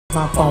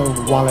My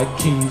phone, wallet,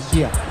 keys,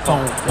 yeah,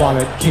 phone,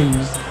 wallet,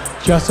 keys.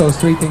 Just those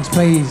three things,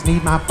 please.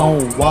 Need my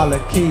phone,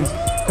 wallet, keys.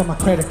 Got my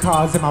credit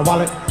cards in my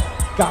wallet.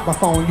 Got my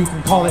phone, you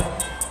can call it.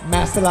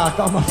 Master lock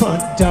on my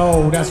front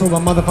door. That's where my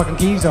motherfucking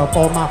keys are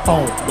for. My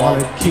phone,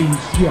 wallet, keys,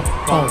 yeah,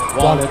 phone,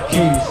 wallet,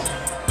 keys.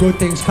 Good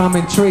things come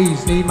in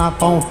trees. Need my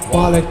phone,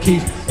 wallet,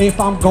 keys. If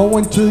I'm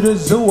going to the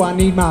zoo, I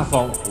need my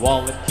phone,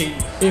 wallet, keys.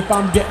 If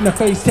I'm getting a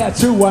face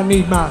tattoo, I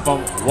need my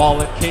phone,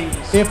 wallet,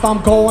 keys. If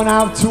I'm going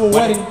out to a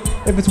wedding,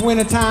 if it's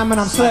winter time and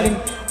I'm sledding,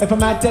 if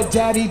I'm at that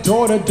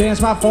daddy-daughter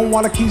dance, my phone,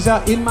 wallet, keys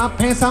are in my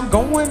pants. I'm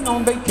going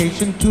on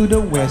vacation to the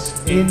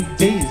West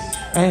Indies,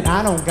 and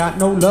I don't got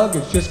no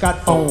luggage, just got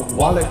phone,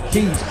 wallet,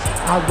 keys.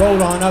 I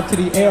roll on up to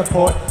the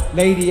airport,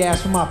 lady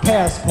asked for my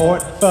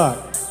passport, fuck,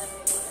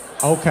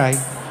 okay.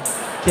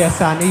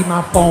 Guess I need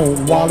my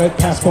phone, wallet,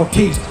 passport,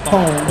 keys.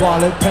 Phone,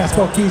 wallet,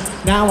 passport, keys.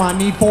 Now I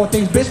need 4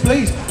 things, bitch,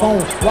 please.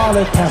 Phone,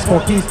 wallet,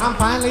 passport, keys. I'm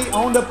finally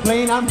on the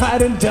plane, I'm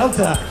riding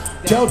Delta.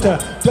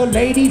 The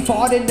lady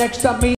farted next to me.